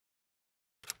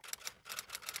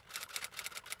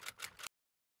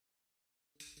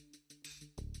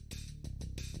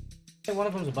think one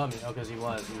of them's above me. Oh, because he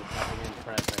was. He was probably in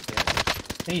press right there.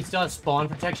 And he still has spawn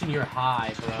protection. You're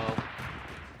high, bro.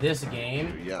 This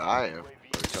game. Yeah, I am.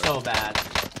 So bad.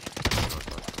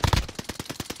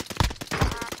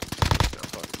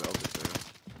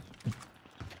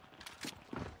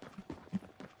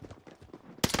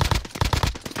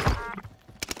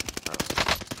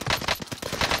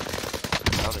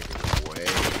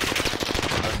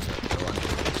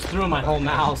 Threw my whole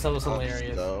mouse. That was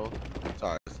hilarious. No,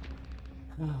 sorry.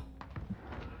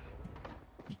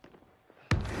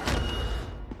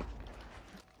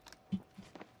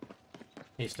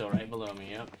 He's still right below me.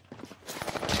 Yep.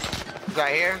 He's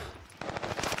right here.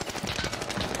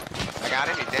 I got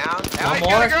him. He's down. One He's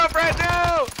more. got a girlfriend.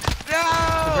 No. No.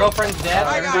 The girlfriend's dead.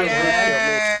 I got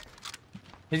it.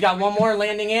 He's got one more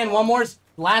landing in. One more.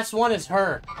 Last one is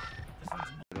her.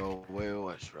 No way.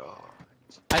 What's wrong?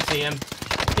 I see him.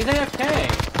 He's AFK.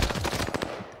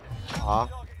 Huh?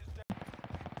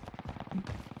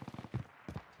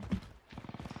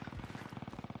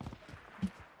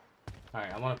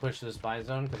 Alright, I want to push this buy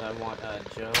zone because I want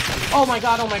Joe. Oh my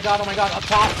god, oh my god, oh my god. Up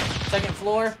top, second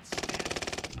floor.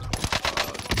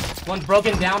 One's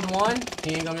broken, down to one.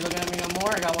 He ain't gonna be looking at me no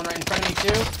more. I got one right in front of me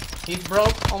too. He's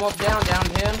broke, almost down,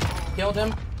 downed him. Killed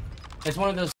him. It's one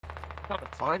of those. I'm trying to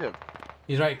find him.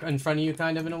 He's right in front of you,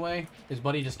 kind of, in a way. His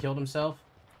buddy just killed himself.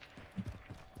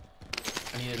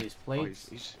 I needed these plates.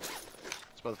 Oh, this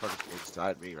motherfucker's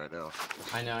inside me right now.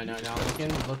 I know. I'm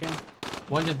looking.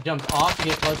 One just jumped off to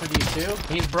get closer to you too.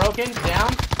 He's broken,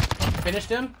 down. Finished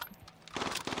him.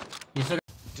 You still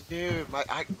Dude,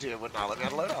 dude would not let me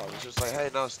out of loadout. It was just like, hey,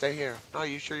 no, stay here. No,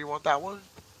 you sure you want that one?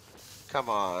 Come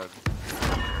on.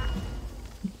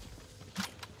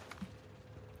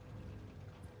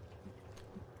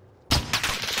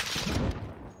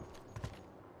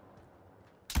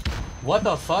 What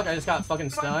the fuck? I just got fucking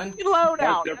stunned.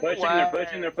 Loadout. They're pushing. Right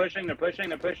behind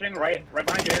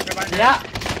you. Yeah.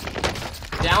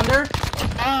 Downed her.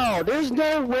 Oh, there's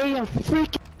no way I'm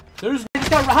freaking.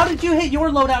 How did you hit your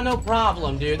loadout? No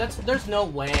problem, dude. There's no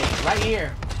way. Right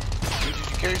here. Dude, did you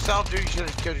kill yourself? Dude, you should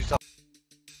have killed yourself.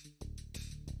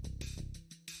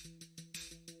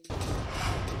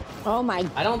 Oh my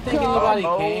god. I don't think anybody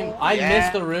came. I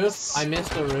missed the roof.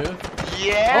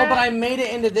 Yeah. Oh, but I made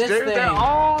it into this dude, thing. They're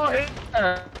all here.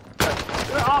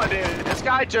 Oh, dude, this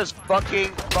guy just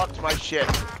fucking fucked my shit.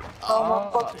 Oh, my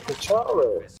fucking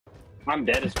controller. I'm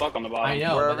dead as fuck on the bottom. I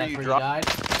know, Wherever but that's you where dropped. you died.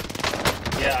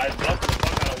 Yeah, I bucked the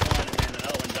fuck out of one, and then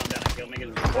another one jumped down and killed me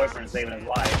because his boyfriend saving his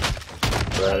life.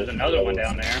 There's another one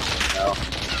down there. No.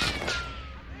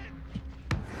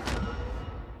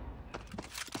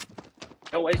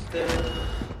 No wasted.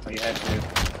 Oh, you had to.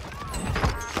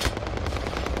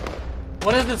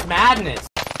 What is this madness?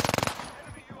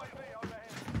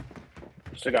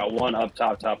 Still got one up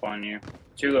top on you.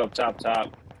 Two up top.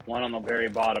 One on the very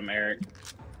bottom, Eric.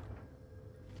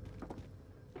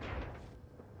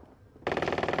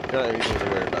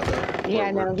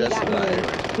 Yeah, no, he got me.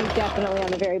 He's definitely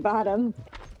on the very bottom.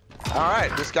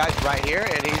 Alright, this guy's right here,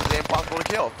 and he's impossible to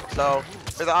kill. So,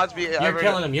 the odds be... You're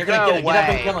killing him. You're gonna get up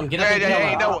and kill him. Get up and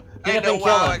kill him. Get up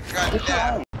and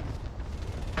kill him.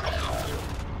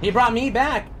 He brought me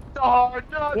back. Oh,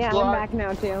 no, Yeah, I'm back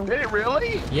now too. Did it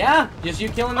really? Yeah, just you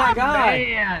killing that guy.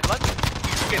 Man,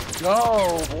 let's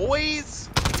go, boys.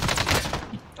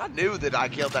 I knew that I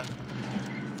killed that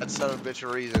son of a bitch for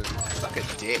a reason. Suck a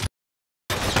dick.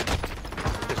 You're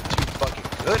just too fucking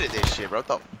good at this shit, bro. What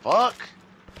the fuck?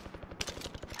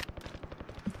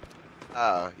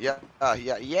 Yeah. Are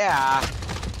you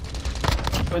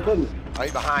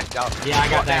behind? Down. Yeah, I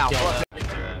got that down. kill.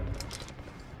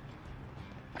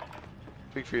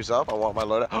 Speak for yourself. I want my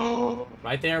loadout.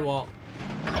 Right there, Walt.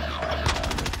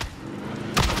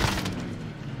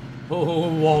 Oh,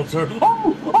 Walter.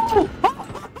 Oh!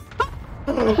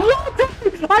 Walter!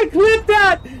 I clipped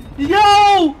that!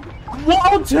 Yo!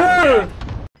 Walter!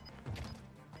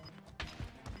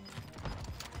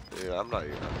 Dude, I'm not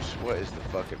even. What is the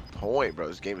fucking point, bro?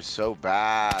 This game is so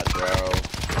bad, bro.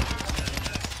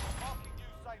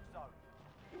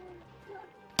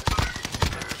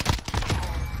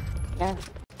 Yeah.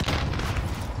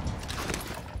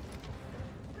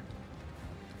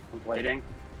 I'm waiting.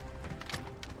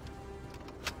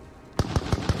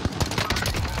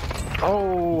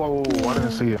 Oh, I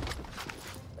didn't see it.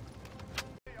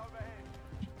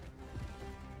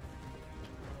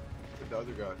 The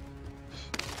other guy.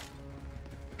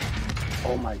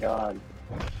 Oh my god.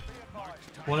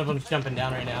 One of them's jumping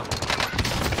down right now.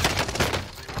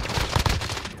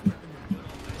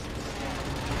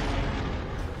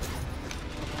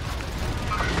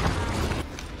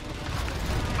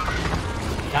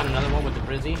 Got another one with the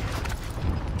Brizzy.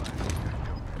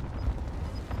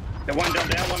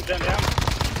 Jump down.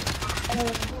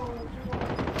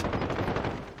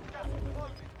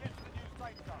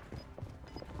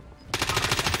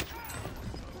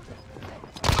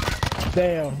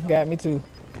 Damn, got me too.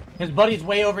 His buddy's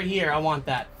way over here. I want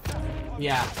that.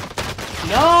 Yeah.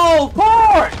 No, of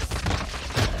course!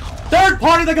 Third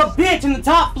party like a bitch in the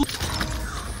top.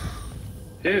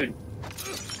 Dude.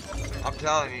 I'm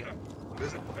telling you.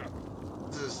 This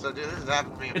is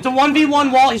happening to me. It's a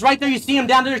 1v1 wall. He's right there. You see him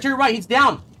down there to your right. He's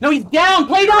down. No, he's down.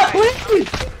 Play it up, please.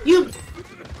 You.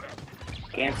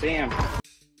 Can't see him.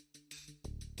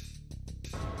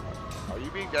 Are you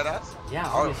being dead ass? Yeah.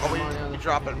 Are obviously, we I'm on the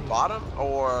dropping bottom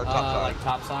or top side? like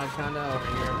top side, kind of over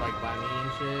here, like by me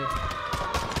and shit.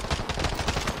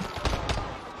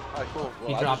 Alright, cool. Well,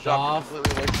 He I dropped just off.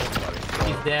 completely away from somebody, so-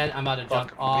 He's dead. I'm about to jump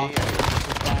Fuck off. me.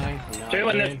 This guy, you know, Two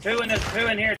in dude. this, two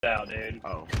in here now, dude.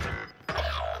 Oh.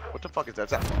 What the fuck is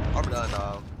that? I'm done.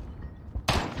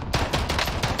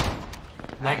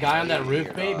 That guy on that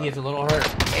roof, babe, he's a little hurt.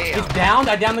 Damn. He's downed.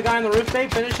 I downed the guy on the roof,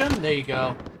 babe. Finish him. There you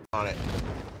go. On it.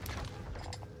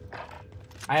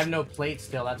 I have no plate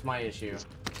still. That's my issue.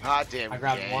 God damn. I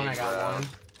grabbed game, one. I got bro. one.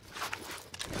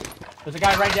 There's a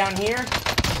guy right down here.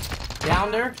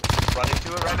 Down there. Running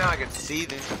to it right now. I can see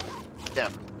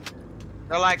them.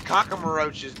 They're like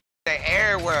cockroaches. They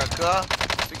everywhere, cuh.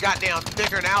 The goddamn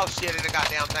thicker now shit in the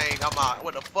goddamn thing. I'm like,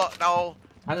 what the fuck, no?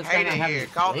 How does this guy Hate not it have here. his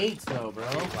Call plates, though, bro?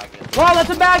 like it. Whoa, that's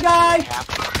a bad guy! Half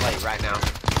the plate right now.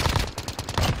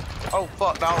 Oh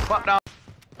fuck no, fuck no.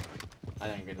 I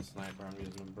didn't get a sniper. I'm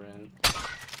using a Brin.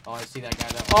 Oh, I see that guy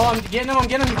though. Oh, I'm getting him. I'm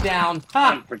getting him. He's down.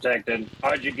 Ha! Unprotected.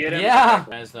 How'd you get him? Yeah.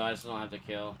 I just don't have to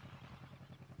kill.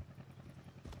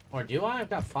 Or do I? I've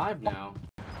got 5 now.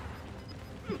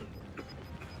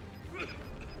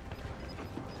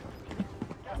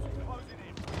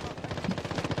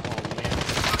 Oh man.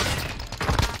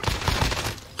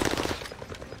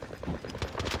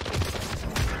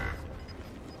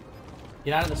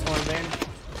 Get out of the storm, babe.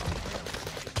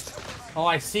 Oh,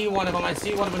 I see one of them. I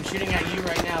see one of them shooting at you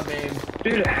right now, babe.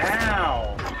 Dude,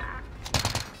 how?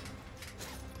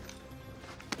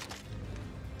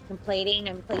 I'm plating.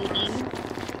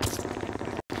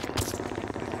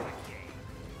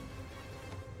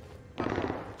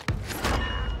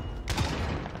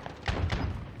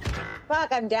 Fuck,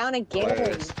 I'm down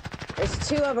again. There's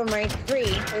 2 of them, right? 3.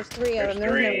 There's 3 of them.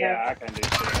 There's three, yeah, I can do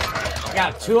shit. I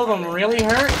got 2 of them really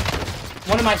hurt.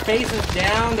 One of my faces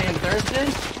down and thirsted.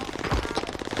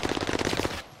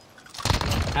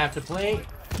 I have to play.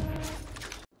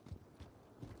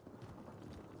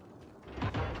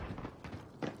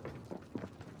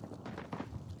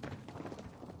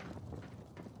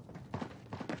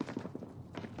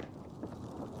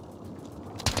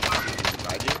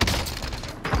 Behind you.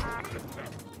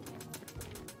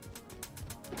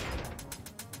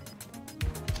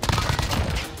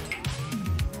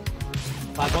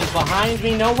 Like one's behind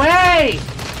me. No way!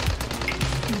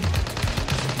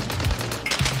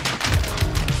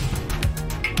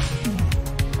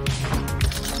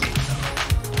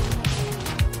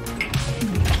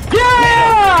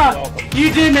 Yeah!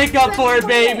 You did make up for it,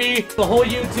 baby. The whole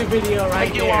YouTube video right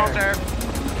Thank you, there. Walter.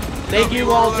 Thank you,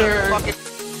 Walter. Fucking